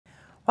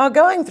While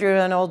going through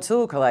an old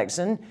tool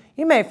collection,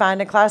 you may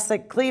find a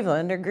classic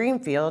Cleveland or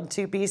Greenfield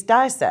two-piece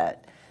die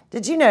set.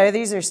 Did you know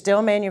these are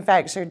still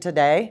manufactured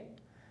today?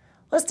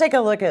 Let's take a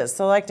look at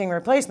selecting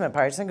replacement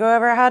parts and go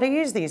over how to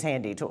use these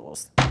handy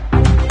tools.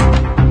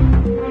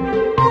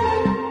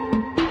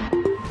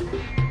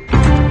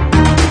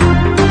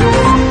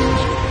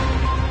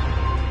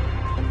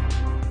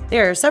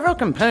 There are several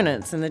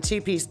components in the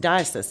two-piece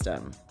die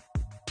system.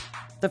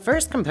 The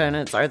first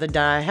components are the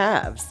die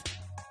halves.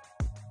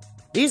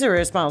 These are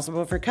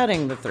responsible for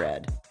cutting the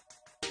thread.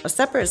 A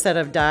separate set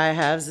of die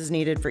halves is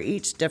needed for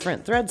each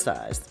different thread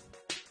size.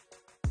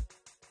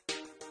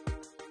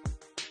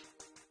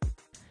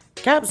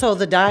 Caps hold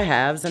the die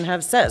halves and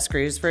have set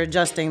screws for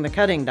adjusting the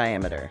cutting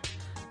diameter.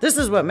 This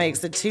is what makes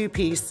the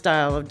two-piece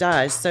style of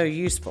dies so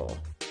useful.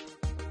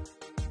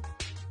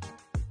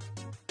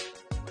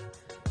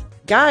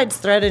 Guides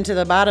thread into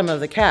the bottom of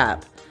the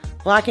cap,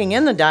 locking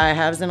in the die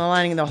halves and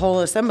aligning the whole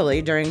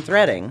assembly during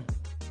threading.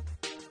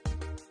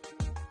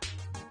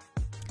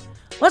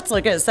 Let's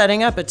look at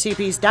setting up a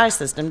two-piece die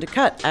system to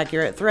cut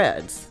accurate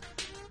threads.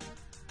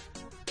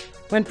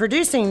 When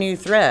producing new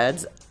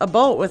threads, a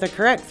bolt with a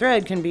correct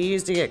thread can be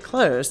used to get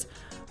close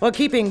while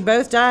keeping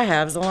both die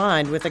halves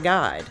aligned with a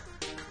guide.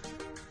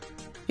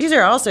 These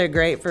are also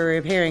great for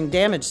repairing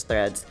damaged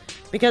threads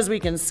because we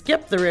can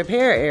skip the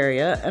repair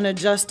area and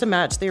adjust to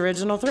match the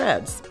original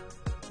threads.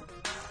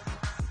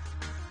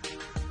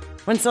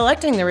 When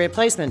selecting the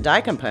replacement die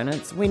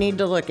components, we need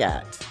to look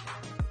at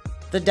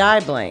the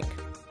die blank,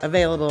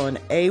 available in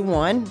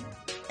A1,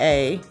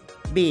 A,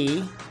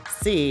 B,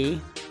 C,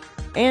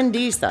 and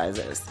D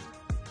sizes,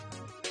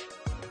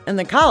 and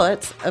the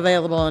collets,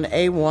 available in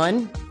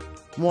A1,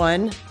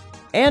 1,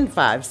 and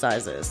 5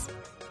 sizes.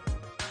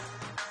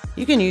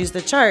 You can use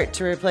the chart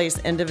to replace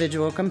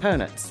individual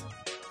components.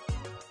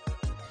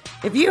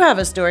 If you have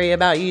a story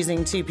about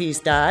using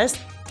two-piece dies,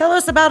 tell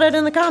us about it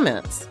in the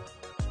comments.